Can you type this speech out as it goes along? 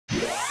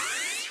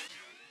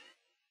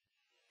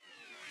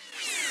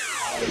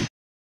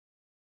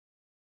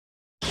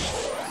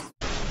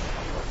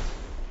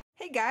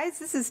guys,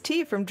 this is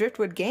T from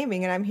Driftwood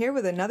Gaming, and I'm here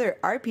with another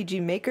RPG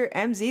Maker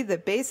MZ The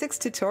Basics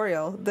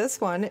tutorial.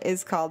 This one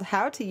is called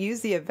How to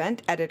Use the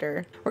Event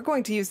Editor. We're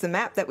going to use the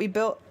map that we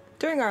built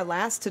during our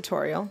last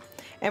tutorial,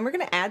 and we're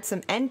going to add some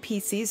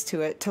NPCs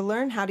to it to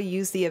learn how to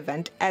use the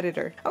Event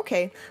Editor.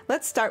 Okay,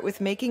 let's start with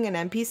making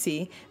an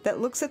NPC that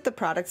looks at the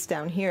products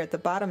down here at the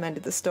bottom end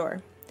of the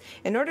store.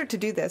 In order to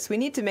do this, we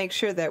need to make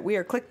sure that we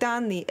are clicked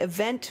on the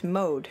event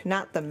mode,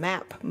 not the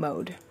map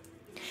mode.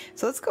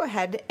 So let's go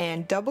ahead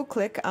and double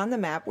click on the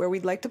map where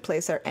we'd like to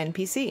place our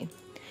NPC.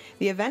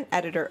 The event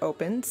editor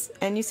opens,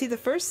 and you see the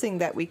first thing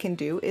that we can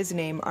do is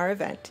name our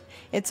event.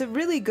 It's a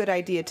really good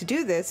idea to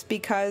do this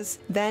because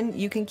then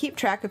you can keep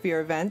track of your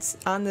events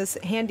on this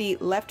handy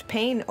left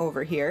pane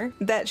over here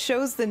that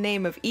shows the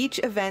name of each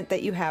event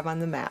that you have on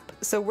the map.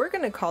 So we're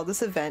going to call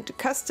this event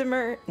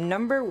Customer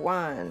Number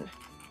 1.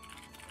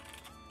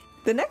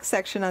 The next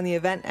section on the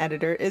event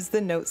editor is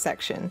the note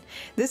section.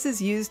 This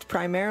is used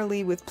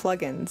primarily with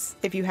plugins.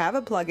 If you have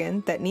a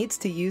plugin that needs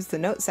to use the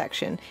note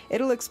section,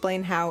 it'll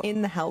explain how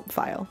in the help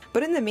file.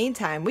 But in the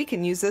meantime, we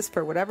can use this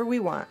for whatever we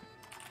want.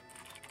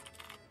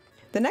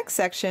 The next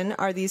section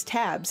are these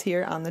tabs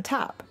here on the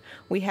top.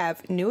 We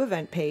have New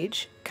Event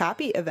Page,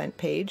 Copy Event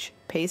Page,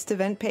 Paste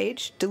Event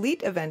Page,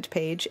 Delete Event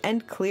Page,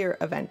 and Clear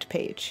Event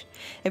Page.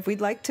 If we'd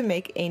like to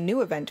make a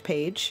new event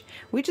page,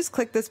 we just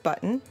click this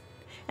button,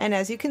 and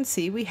as you can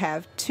see, we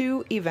have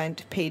 2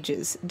 event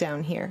pages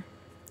down here.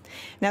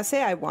 Now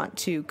say I want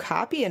to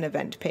copy an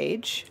event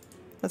page.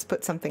 Let's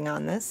put something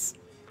on this.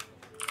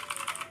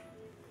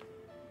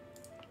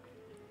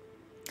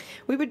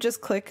 We would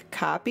just click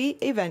Copy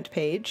Event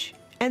Page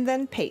and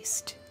then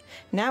Paste.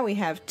 Now we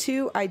have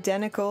 2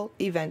 identical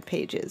event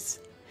pages.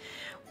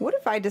 What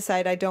if I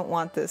decide I don't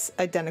want this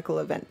identical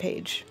event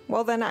page?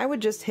 Well, then I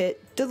would just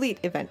hit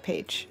Delete Event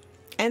Page.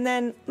 And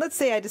then, let's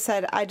say I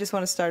decide I just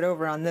want to start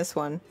over on this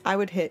one, I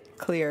would hit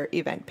Clear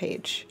Event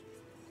Page.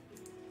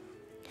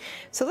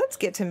 So let's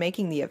get to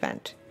making the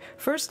event.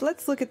 First,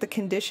 let's look at the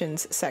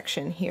conditions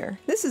section here.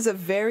 This is a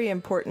very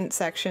important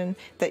section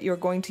that you're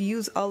going to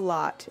use a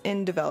lot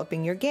in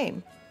developing your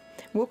game.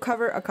 We'll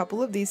cover a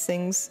couple of these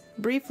things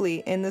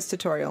briefly in this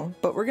tutorial,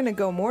 but we're going to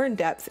go more in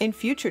depth in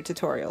future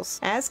tutorials.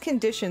 As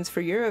conditions for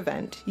your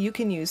event, you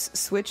can use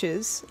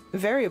switches,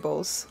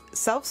 variables,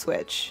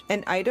 self-switch,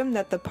 an item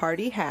that the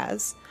party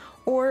has,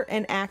 or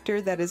an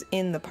actor that is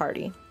in the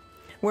party.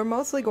 We're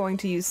mostly going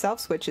to use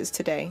self-switches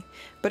today,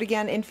 but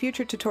again, in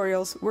future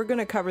tutorials, we're going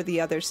to cover the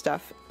other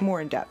stuff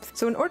more in depth.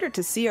 So in order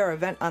to see our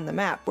event on the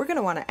map, we're going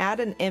to want to add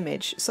an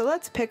image, so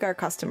let's pick our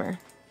customer.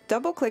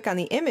 Double click on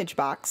the image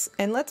box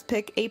and let's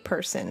pick a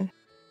person.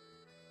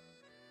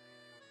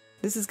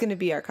 This is going to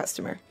be our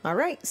customer.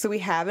 Alright, so we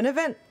have an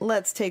event.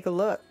 Let's take a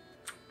look.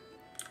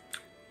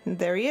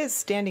 There he is,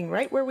 standing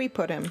right where we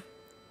put him.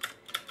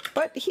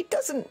 But he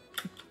doesn't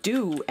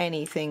do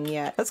anything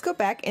yet. Let's go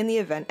back in the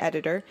event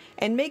editor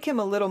and make him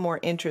a little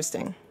more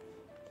interesting.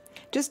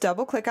 Just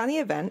double click on the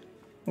event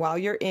while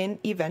you're in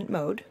event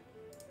mode.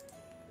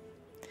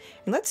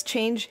 And let's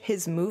change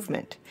his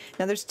movement.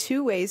 Now there's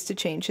 2 ways to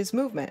change his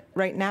movement.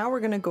 Right now we're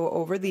going to go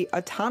over the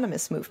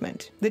autonomous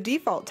movement. The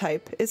default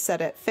type is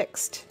set at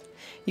fixed.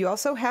 You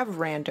also have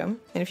random,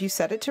 and if you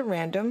set it to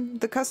random,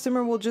 the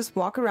customer will just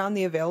walk around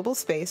the available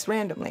space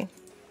randomly.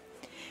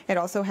 It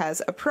also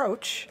has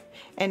approach,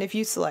 and if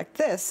you select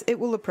this, it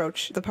will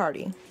approach the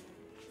party.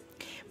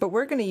 But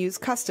we're going to use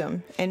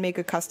custom and make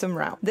a custom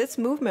route. This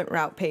movement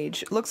route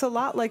page looks a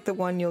lot like the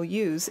one you'll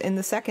use in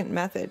the second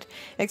method,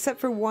 except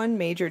for one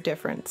major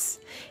difference.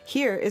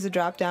 Here is a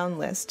drop-down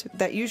list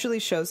that usually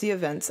shows the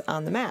events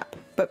on the map,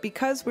 but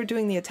because we're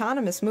doing the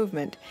autonomous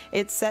movement,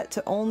 it's set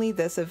to only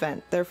this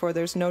event, therefore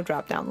there's no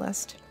drop-down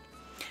list.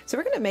 So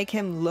we're going to make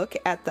him look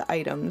at the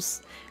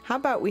items. How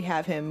about we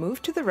have him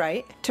move to the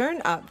right,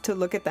 turn up to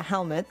look at the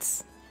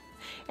helmets,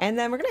 and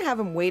then we're going to have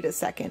him wait a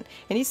second.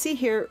 And you see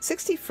here,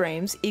 60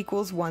 frames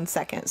equals 1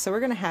 second. So we're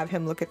going to have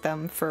him look at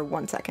them for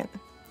 1 second.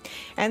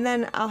 And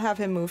then I'll have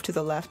him move to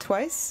the left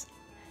twice,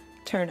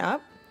 turn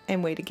up,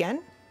 and wait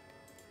again.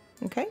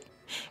 Okay?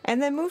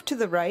 And then move to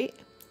the right,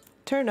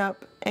 turn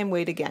up, and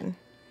wait again.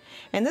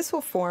 And this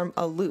will form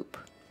a loop.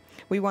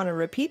 We want to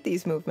repeat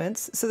these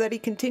movements so that he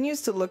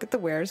continues to look at the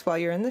wares while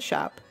you're in the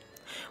shop.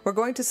 We're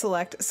going to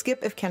select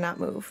Skip if cannot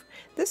move.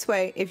 This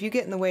way, if you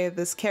get in the way of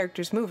this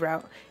character's move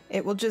route,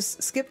 it will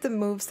just skip the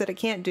moves that it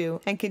can't do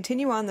and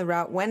continue on the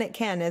route when it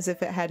can as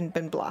if it hadn't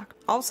been blocked.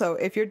 Also,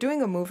 if you're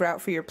doing a move route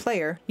for your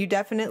player, you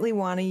definitely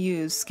want to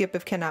use Skip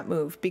if cannot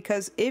move,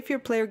 because if your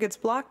player gets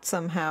blocked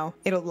somehow,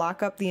 it'll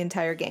lock up the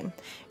entire game.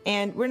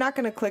 And we're not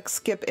going to click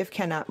Skip if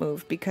cannot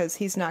move because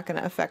he's not going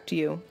to affect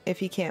you if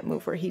he can't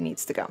move where he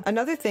needs to go.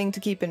 Another thing to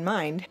keep in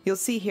mind, you'll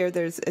see here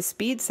there's a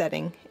speed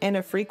setting and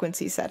a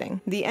frequency setting.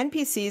 The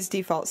NPC's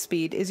default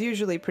speed is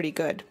usually pretty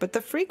good, but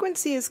the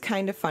frequency is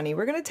kind of funny.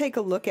 We're going to take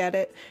a look at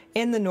it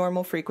in the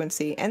normal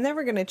frequency, and then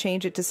we're going to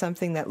change it to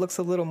something that looks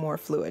a little more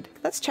fluid.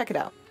 Let's check it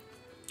out.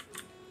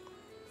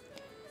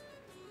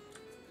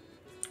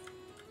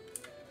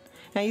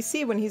 Now you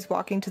see when he's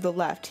walking to the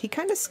left, he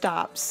kind of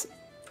stops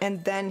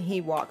and then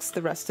he walks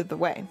the rest of the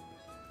way.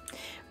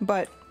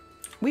 But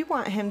we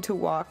want him to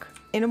walk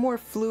in a more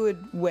fluid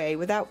way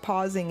without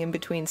pausing in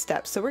between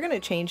steps, so we're going to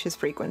change his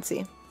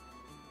frequency.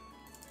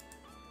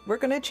 We're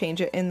going to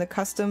change it in the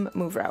custom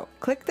move route.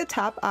 Click the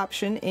top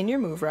option in your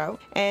move route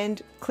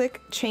and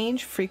click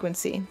change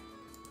frequency.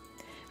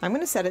 I'm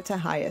going to set it to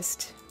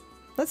highest.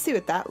 Let's see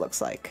what that looks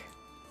like.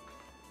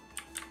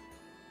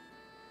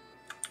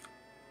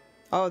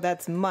 Oh,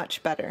 that's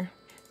much better.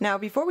 Now,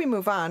 before we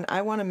move on,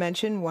 I want to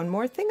mention one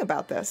more thing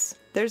about this.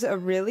 There's a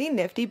really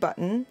nifty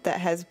button that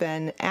has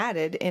been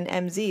added in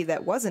MZ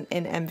that wasn't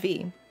in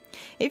MV.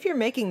 If you're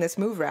making this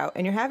move route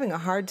and you're having a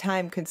hard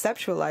time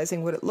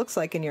conceptualizing what it looks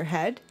like in your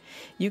head,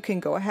 you can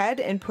go ahead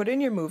and put in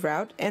your move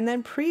route and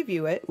then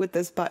preview it with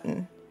this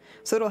button.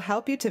 So it'll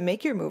help you to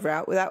make your move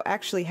route without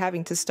actually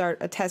having to start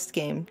a test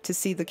game to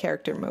see the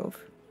character move.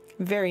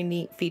 Very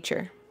neat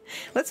feature.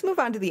 Let's move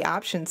on to the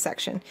options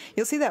section.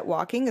 You'll see that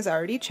walking is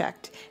already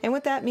checked, and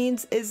what that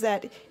means is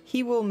that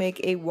he will make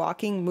a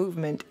walking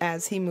movement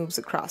as he moves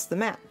across the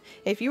map.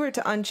 If you were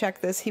to uncheck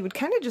this, he would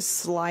kind of just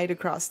slide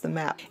across the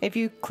map. If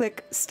you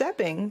click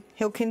stepping,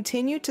 he'll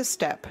continue to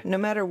step no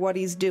matter what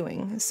he's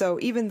doing. So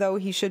even though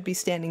he should be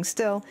standing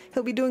still,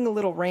 he'll be doing a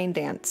little rain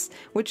dance,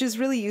 which is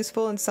really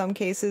useful in some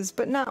cases,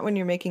 but not when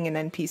you're making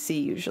an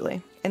NPC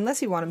usually,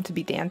 unless you want him to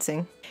be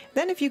dancing.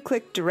 Then if you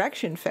click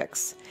direction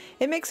fix,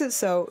 it makes it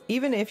so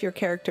even if your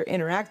character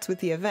interacts with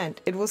the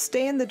event, it will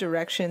stay in the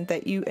direction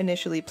that you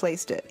initially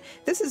placed it.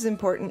 This is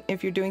important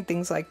if you're doing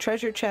things like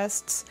treasure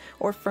chests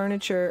or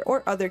furniture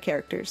or other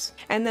characters.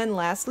 And then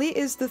lastly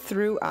is the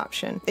through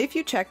option. If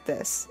you check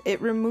this,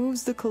 it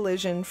removes the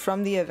collision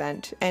from the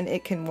event and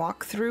it can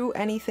walk through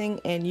anything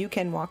and you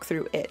can walk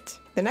through it.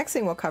 The next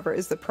thing we'll cover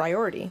is the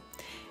priority.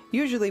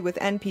 Usually with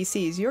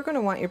NPCs, you're going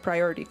to want your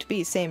priority to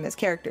be same as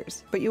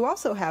characters, but you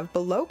also have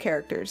below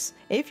characters.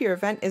 If your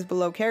event is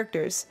below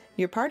characters,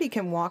 your party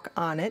can walk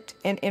on it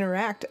and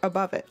interact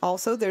above it.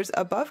 Also, there's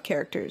above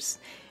characters.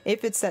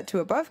 If it's set to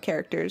above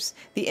characters,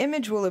 the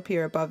image will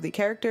appear above the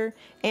character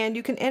and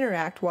you can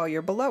interact while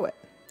you're below it.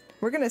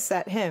 We're going to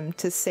set him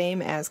to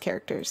same as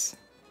characters.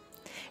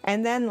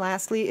 And then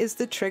lastly is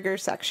the trigger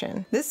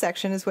section. This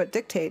section is what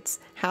dictates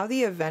how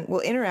the event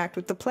will interact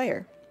with the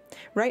player.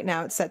 Right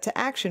now it's set to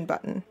action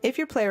button. If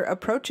your player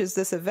approaches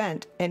this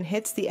event and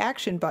hits the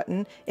action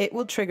button, it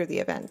will trigger the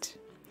event.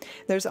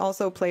 There's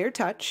also player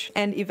touch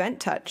and event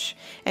touch,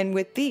 and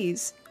with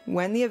these,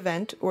 when the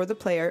event or the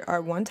player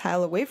are one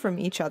tile away from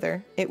each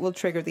other, it will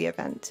trigger the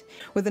event.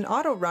 With an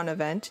auto run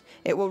event,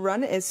 it will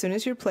run as soon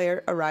as your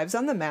player arrives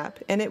on the map,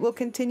 and it will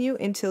continue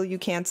until you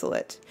cancel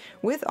it.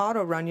 With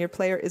auto run, your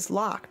player is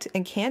locked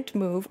and can't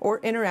move or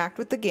interact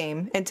with the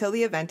game until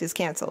the event is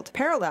canceled.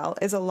 Parallel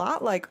is a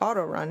lot like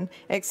auto run,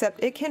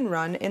 except it can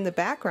run in the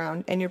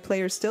background and your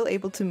player is still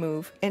able to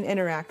move and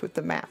interact with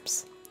the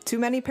maps. Too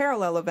many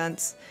parallel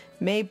events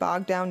may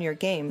bog down your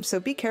game, so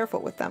be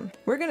careful with them.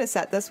 We're going to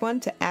set this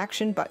one to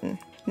action button.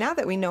 Now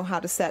that we know how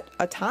to set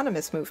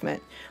autonomous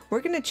movement,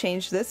 we're going to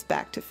change this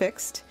back to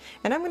fixed,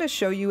 and I'm going to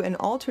show you an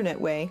alternate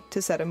way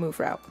to set a move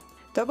route.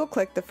 Double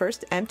click the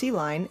first empty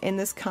line in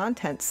this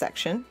content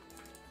section,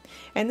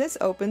 and this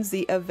opens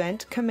the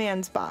event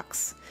commands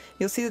box.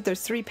 You'll see that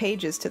there's 3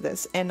 pages to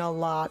this and a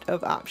lot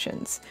of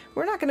options.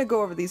 We're not going to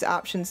go over these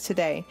options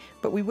today,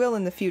 but we will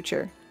in the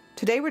future.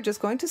 Today we're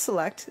just going to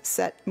select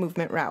set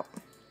movement route.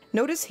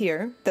 Notice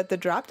here that the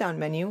drop-down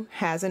menu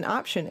has an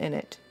option in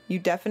it. You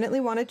definitely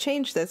want to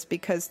change this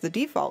because the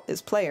default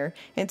is player,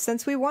 and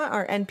since we want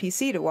our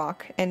NPC to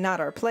walk and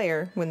not our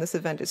player when this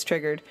event is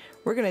triggered,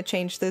 we're going to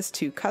change this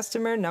to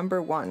customer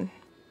number 1.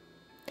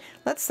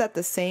 Let's set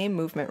the same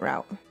movement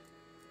route.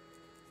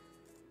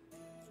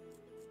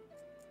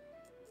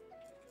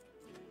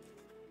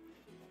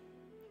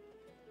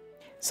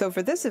 So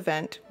for this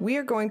event, we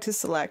are going to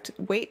select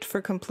wait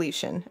for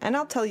completion, and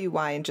I'll tell you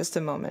why in just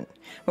a moment.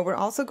 But we're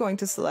also going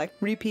to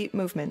select repeat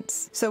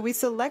movements. So we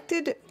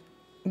selected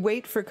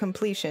wait for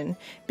completion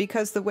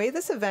because the way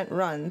this event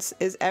runs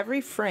is every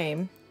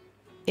frame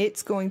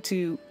it's going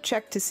to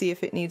check to see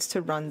if it needs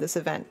to run this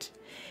event.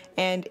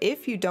 And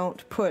if you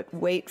don't put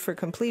wait for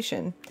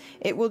completion,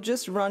 it will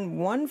just run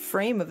one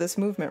frame of this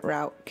movement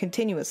route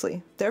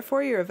continuously.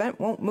 Therefore, your event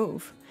won't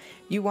move.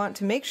 You want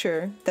to make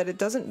sure that it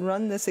doesn't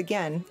run this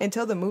again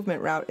until the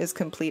movement route is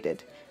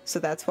completed. So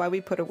that's why we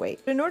put a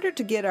wait. In order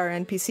to get our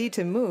NPC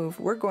to move,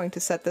 we're going to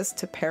set this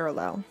to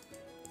parallel.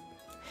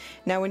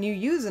 Now when you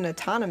use an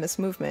autonomous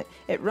movement,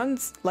 it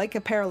runs like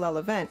a parallel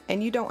event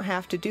and you don't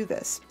have to do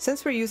this.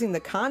 Since we're using the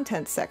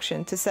content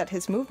section to set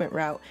his movement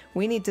route,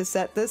 we need to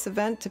set this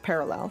event to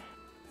parallel.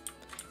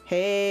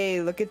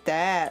 Hey, look at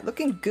that.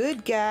 Looking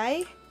good,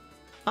 guy.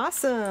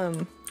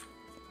 Awesome.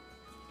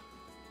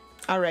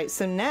 Alright,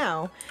 so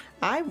now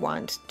I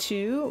want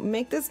to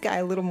make this guy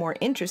a little more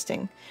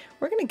interesting.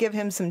 We're going to give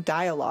him some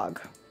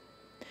dialogue.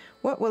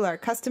 What will our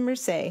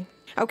customers say?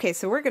 Okay,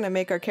 so we're going to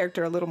make our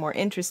character a little more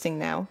interesting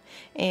now,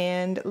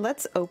 and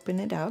let's open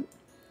it up.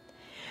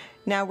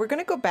 Now we're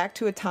going to go back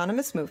to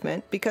autonomous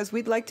movement because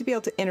we'd like to be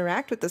able to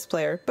interact with this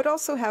player, but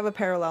also have a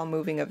parallel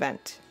moving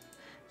event.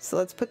 So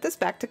let's put this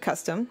back to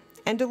custom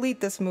and delete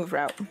this move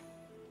route.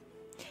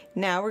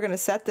 Now we're going to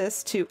set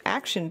this to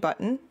action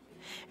button,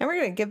 and we're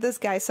going to give this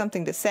guy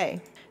something to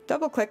say.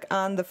 Double click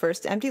on the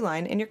first empty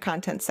line in your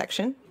content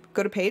section,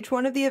 go to page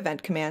 1 of the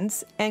event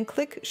commands, and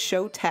click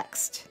show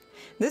text.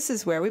 This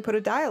is where we put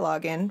a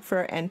dialogue in for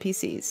our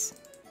NPCs.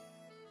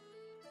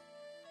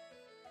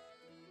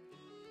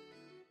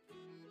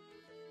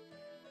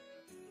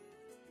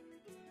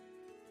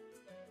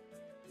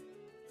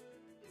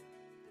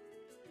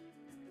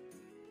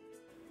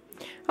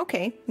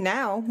 Okay,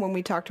 now when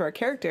we talk to our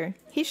character,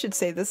 he should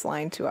say this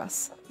line to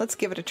us. Let's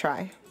give it a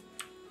try.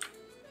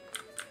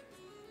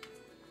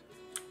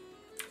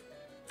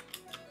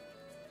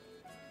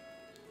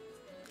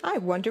 I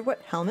wonder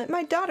what helmet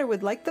my daughter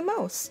would like the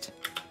most.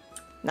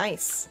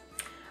 Nice.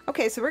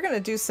 Okay, so we're going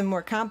to do some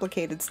more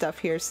complicated stuff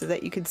here so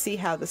that you can see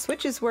how the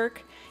switches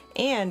work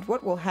and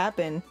what will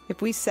happen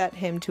if we set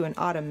him to an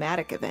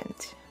automatic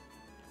event.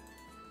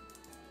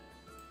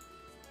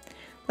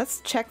 Let's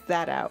check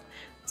that out.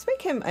 Let's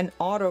make him an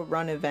auto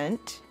run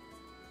event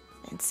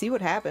and see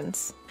what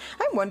happens.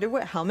 I wonder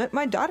what helmet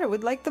my daughter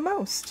would like the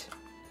most.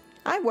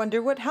 I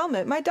wonder what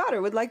helmet my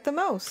daughter would like the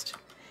most.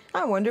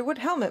 I wonder what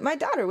helmet my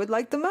daughter would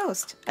like the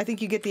most. I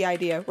think you get the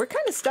idea. We're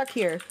kind of stuck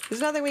here.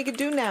 There's nothing we could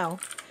do now.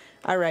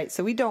 Alright,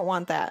 so we don't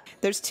want that.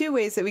 There's 2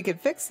 ways that we could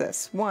fix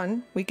this.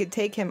 One, we could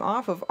take him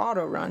off of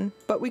auto run,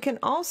 but we can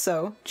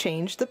also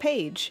change the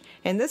page.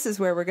 And this is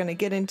where we're going to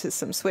get into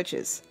some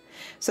switches.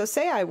 So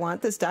say I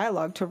want this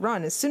dialogue to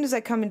run as soon as I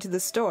come into the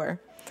store.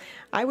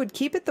 I would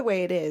keep it the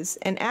way it is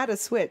and add a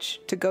switch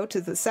to go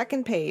to the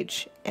second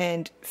page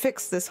and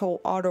fix this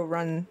whole auto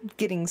run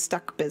getting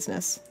stuck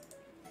business.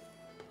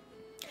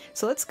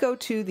 So let's go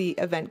to the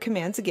event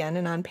commands again,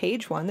 and on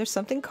page 1 there's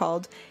something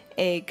called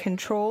a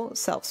control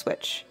self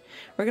switch.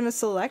 We're going to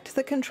select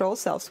the control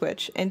self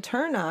switch and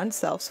turn on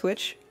self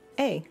switch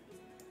A.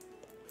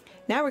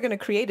 Now we're going to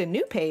create a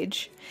new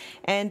page,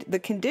 and the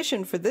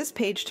condition for this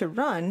page to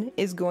run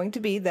is going to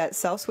be that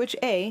self switch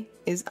A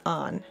is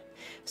on.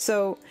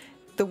 So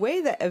the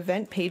way that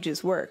event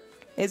pages work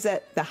is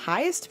that the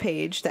highest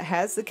page that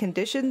has the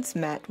conditions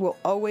met will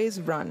always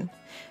run.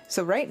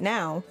 So right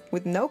now,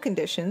 with no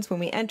conditions, when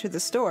we enter the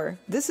store,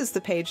 this is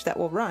the page that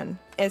will run.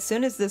 As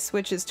soon as this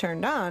switch is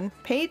turned on,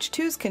 page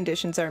 2's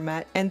conditions are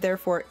met, and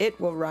therefore it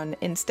will run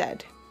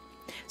instead.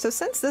 So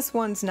since this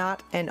one's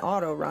not an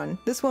auto run,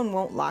 this one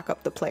won't lock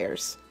up the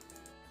players.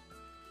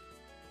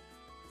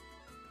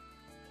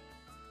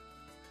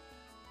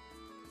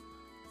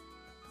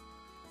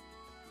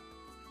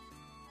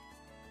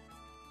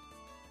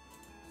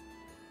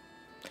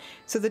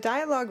 So the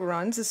dialogue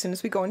runs as soon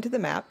as we go into the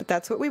map, but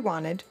that's what we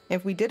wanted.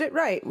 If we did it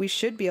right, we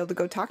should be able to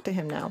go talk to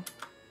him now.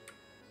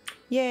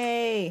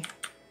 Yay!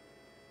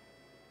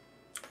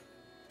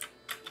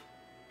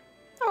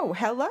 Oh,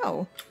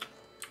 hello!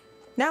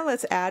 Now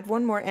let's add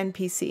one more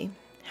NPC.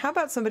 How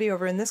about somebody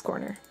over in this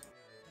corner?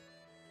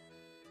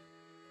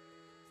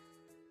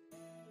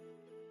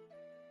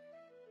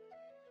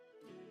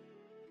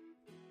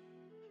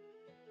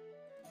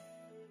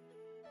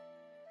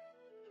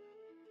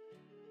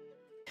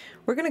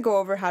 We're going to go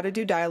over how to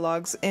do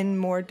dialogues in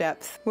more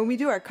depth when we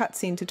do our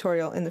cutscene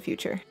tutorial in the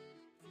future.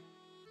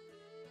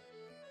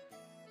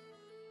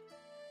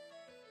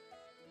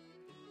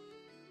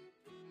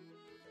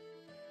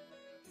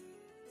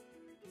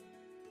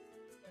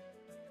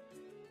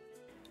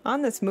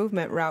 On this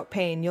movement route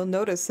pane, you'll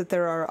notice that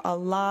there are a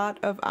lot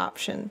of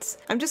options.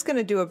 I'm just going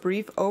to do a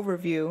brief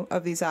overview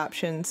of these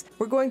options.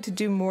 We're going to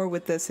do more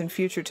with this in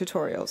future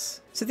tutorials.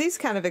 So these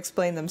kind of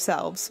explain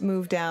themselves.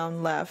 Move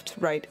down, left,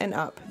 right, and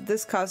up.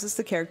 This causes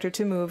the character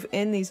to move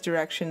in these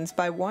directions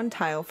by 1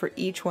 tile for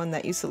each one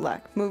that you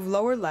select. Move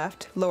lower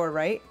left, lower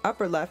right,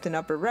 upper left, and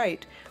upper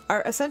right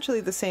are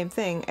essentially the same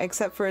thing,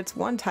 except for it's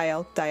 1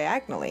 tile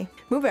diagonally.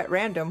 Move at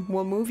random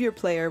will move your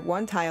player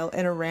 1 tile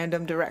in a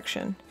random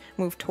direction.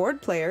 Move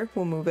toward player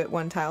will move it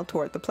 1 tile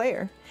toward the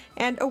player.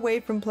 And away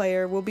from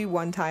player will be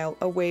 1 tile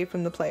away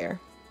from the player.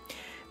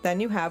 Then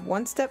you have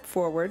 1 step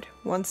forward,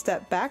 1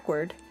 step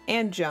backward,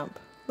 and jump.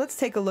 Let's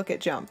take a look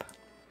at jump.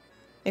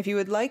 If you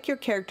would like your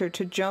character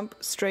to jump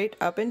straight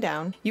up and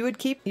down, you would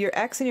keep your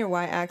X and your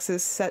Y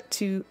axis set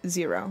to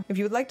 0. If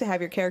you would like to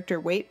have your character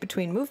wait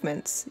between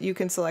movements, you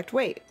can select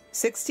wait.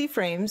 60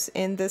 frames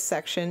in this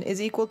section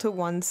is equal to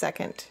 1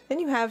 second. Then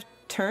you have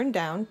turn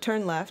down,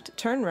 turn left,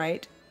 turn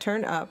right,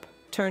 turn up,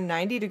 turn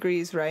 90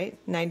 degrees right,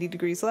 90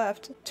 degrees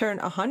left, turn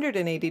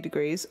 180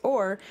 degrees,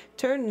 or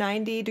turn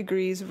 90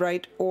 degrees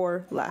right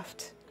or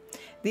left.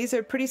 These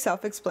are pretty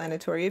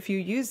self-explanatory. If you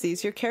use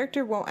these, your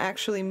character won't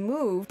actually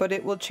move, but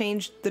it will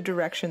change the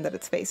direction that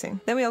it's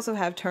facing. Then we also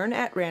have turn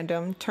at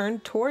random, turn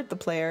toward the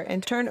player,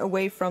 and turn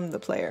away from the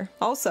player.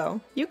 Also,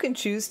 you can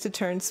choose to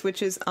turn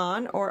switches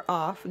on or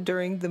off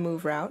during the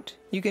move route.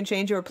 You can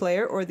change your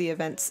player or the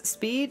event's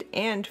speed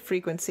and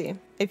frequency.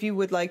 If you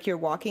would like your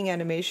walking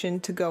animation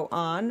to go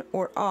on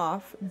or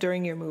off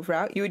during your move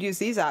route, you would use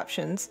these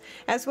options,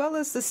 as well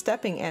as the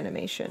stepping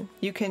animation.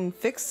 You can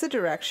fix the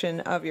direction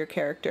of your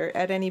character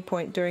at any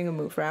point during a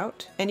move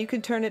route, and you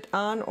can turn it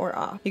on or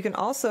off. You can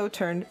also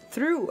turn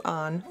through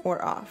on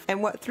or off.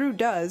 And what through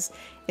does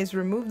is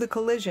remove the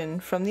collision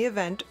from the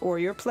event or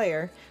your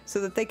player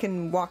so that they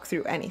can walk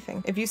through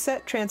anything. If you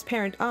set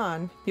transparent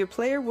on, your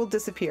player will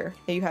disappear,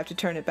 and you have to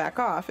turn it back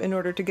off in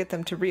order to get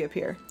them to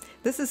reappear.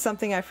 This is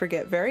something I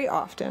forget very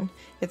often.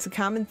 It's a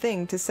common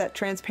thing to set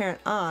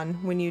transparent on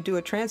when you do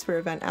a transfer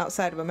event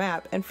outside of a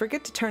map and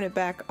forget to turn it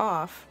back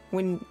off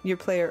when your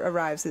player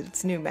arrives at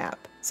its new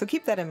map. So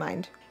keep that in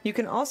mind. You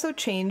can also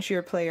change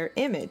your player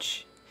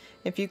image.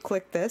 If you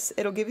click this,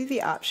 it'll give you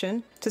the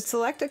option to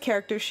select a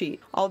character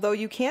sheet. Although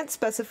you can't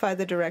specify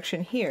the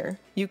direction here,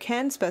 you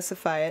can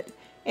specify it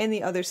in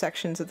the other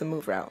sections of the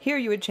move route. Here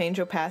you would change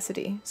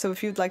opacity. So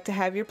if you'd like to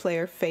have your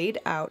player fade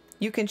out,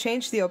 you can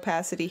change the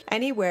opacity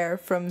anywhere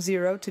from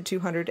 0 to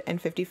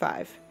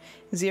 255.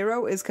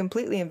 0 is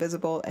completely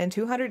invisible and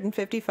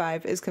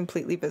 255 is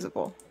completely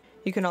visible.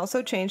 You can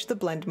also change the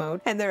blend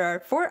mode, and there are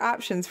 4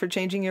 options for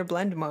changing your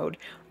blend mode: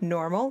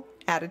 normal,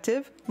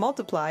 additive,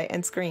 multiply,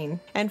 and screen.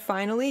 And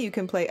finally, you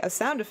can play a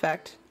sound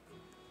effect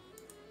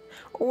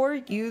or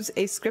use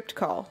a script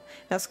call.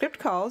 Now, script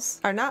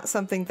calls are not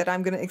something that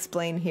I'm going to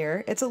explain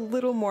here. It's a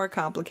little more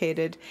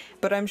complicated,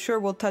 but I'm sure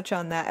we'll touch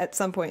on that at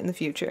some point in the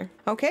future.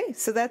 Okay,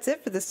 so that's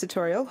it for this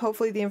tutorial.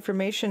 Hopefully the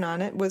information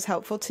on it was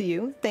helpful to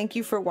you. Thank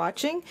you for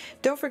watching.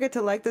 Don't forget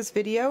to like this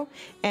video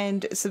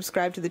and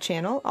subscribe to the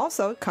channel.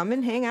 Also, come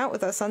and hang out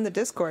with us on the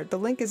Discord. The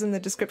link is in the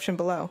description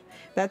below.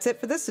 That's it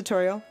for this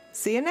tutorial.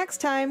 See you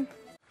next time!